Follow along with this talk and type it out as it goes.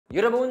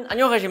여러분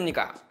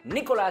안녕하십니까?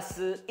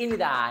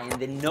 니콜라스입니다. And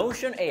the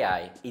Notion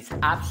AI is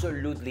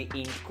absolutely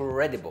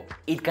incredible.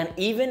 It can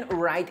even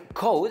write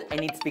code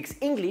and it speaks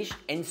English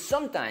and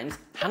sometimes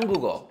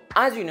한국어.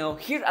 As you know,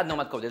 here at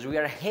Nomad Coders, we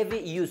are heavy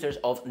users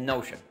of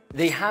Notion.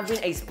 They have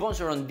been a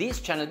sponsor on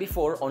this channel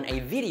before on a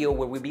video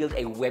where we build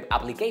a web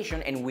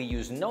application and we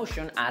use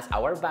Notion as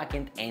our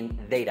backend and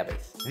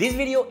database. This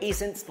video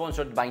isn't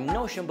sponsored by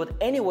Notion, but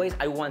anyways,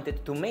 I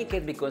wanted to make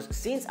it because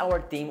since our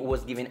team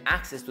was given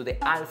access to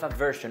the alpha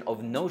version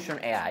of Notion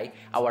AI,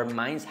 our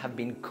minds have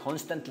been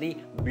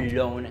constantly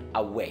blown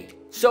away.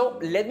 So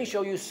let me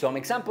show you some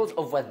examples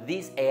of what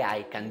this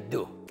AI can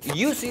do.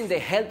 Using the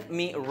help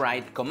me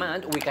write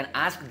command, we can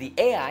ask the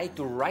AI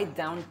to write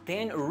down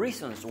 10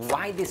 reasons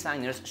why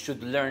designers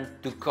should learn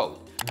to code,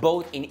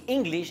 both in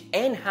English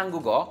and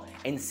한국어,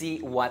 and see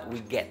what we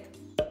get.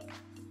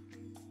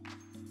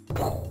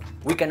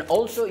 We can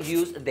also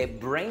use the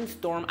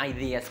brainstorm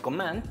ideas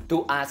command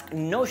to ask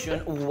Notion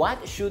what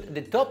should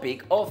the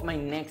topic of my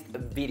next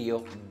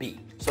video be.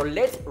 So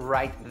let's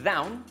write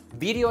down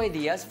video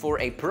ideas for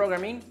a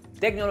programming,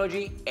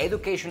 technology,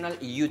 educational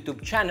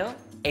YouTube channel,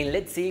 and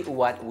let's see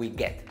what we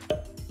get.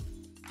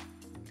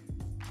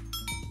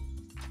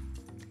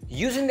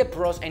 Using the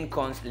pros and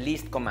cons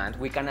list command,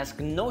 we can ask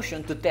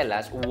Notion to tell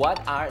us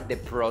what are the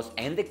pros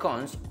and the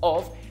cons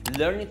of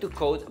learning to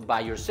code by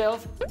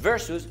yourself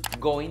versus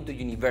going to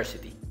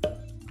university.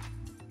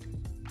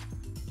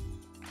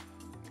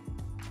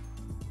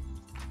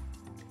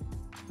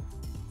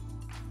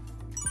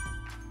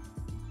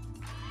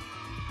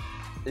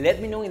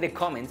 Let me know in the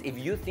comments if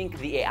you think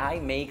the AI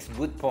makes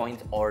good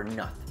points or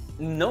not.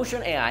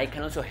 Notion AI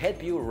can also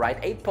help you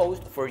write a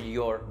post for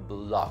your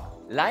blog.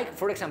 Like,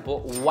 for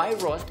example, why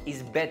Rust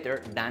is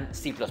better than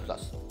C++.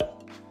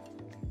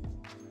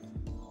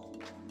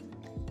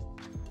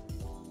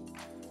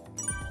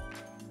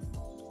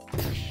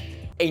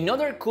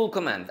 Another cool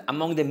command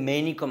among the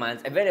many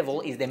commands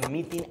available is the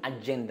meeting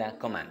agenda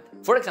command.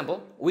 For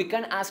example, we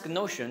can ask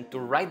Notion to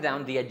write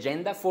down the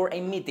agenda for a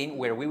meeting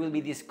where we will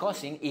be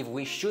discussing if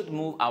we should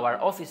move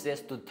our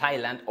offices to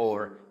Thailand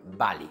or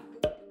Bali.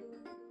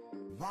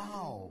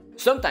 Wow!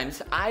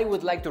 Sometimes I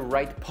would like to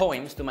write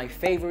poems to my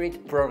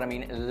favorite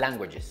programming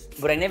languages,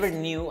 but I never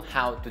knew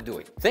how to do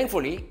it.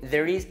 Thankfully,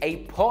 there is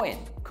a poem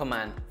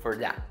command for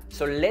that.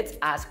 So let's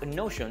ask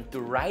Notion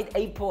to write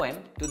a poem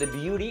to the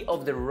beauty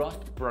of the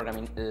Rust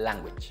programming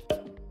language.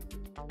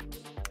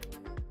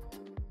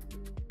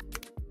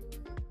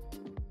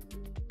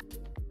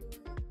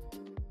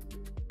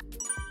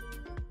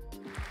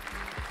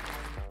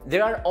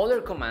 There are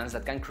other commands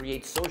that can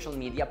create social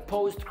media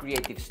posts,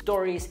 creative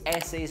stories,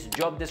 essays,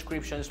 job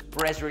descriptions,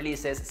 press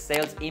releases,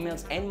 sales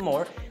emails, and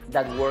more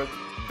that work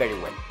very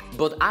well.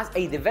 But as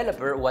a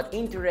developer, what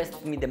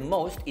interests me the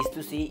most is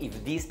to see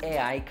if this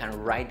AI can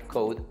write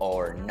code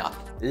or not.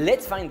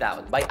 Let's find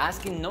out by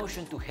asking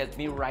Notion to help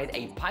me write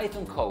a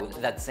Python code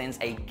that sends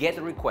a GET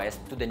request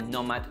to the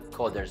Nomad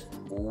Coders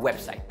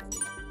website.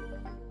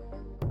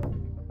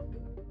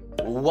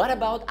 What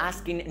about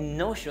asking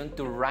Notion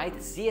to write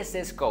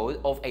CSS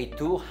code of a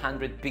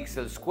 200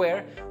 pixel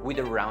square with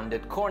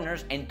rounded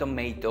corners and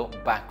tomato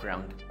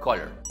background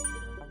color?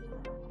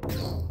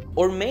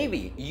 Or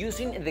maybe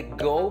using the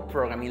Go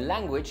programming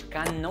language,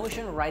 can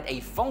Notion write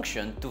a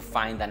function to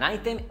find an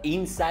item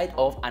inside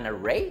of an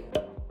array?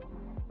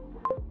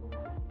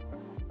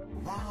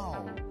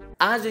 Wow!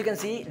 As you can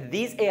see,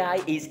 this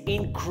AI is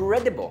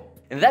incredible.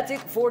 And that's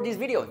it for this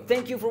video.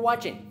 Thank you for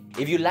watching.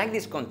 If you like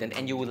this content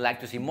and you would like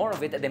to see more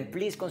of it, then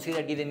please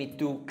consider giving me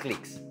 2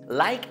 clicks.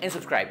 Like and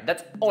subscribe,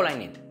 that's all I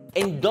need.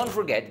 And don't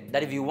forget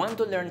that if you want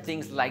to learn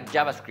things like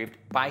JavaScript,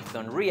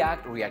 Python,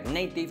 React, React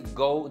Native,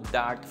 Go,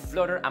 Dart,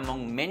 Flutter,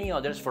 among many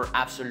others for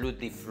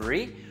absolutely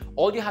free,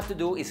 all you have to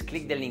do is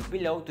click the link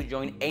below to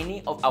join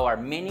any of our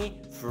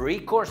many free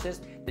courses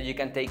that you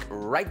can take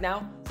right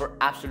now for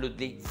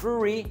absolutely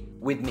free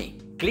with me.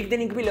 Click the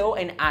link below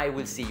and I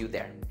will see you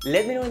there.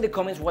 Let me know in the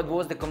comments what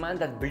was the command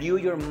that blew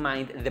your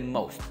mind the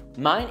most.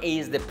 Mine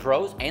is the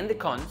pros and the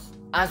cons,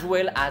 as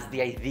well as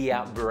the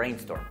idea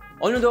brainstorm.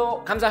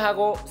 오늘도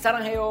감사하고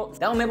사랑해요.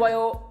 다음에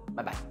봐요.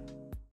 Bye bye.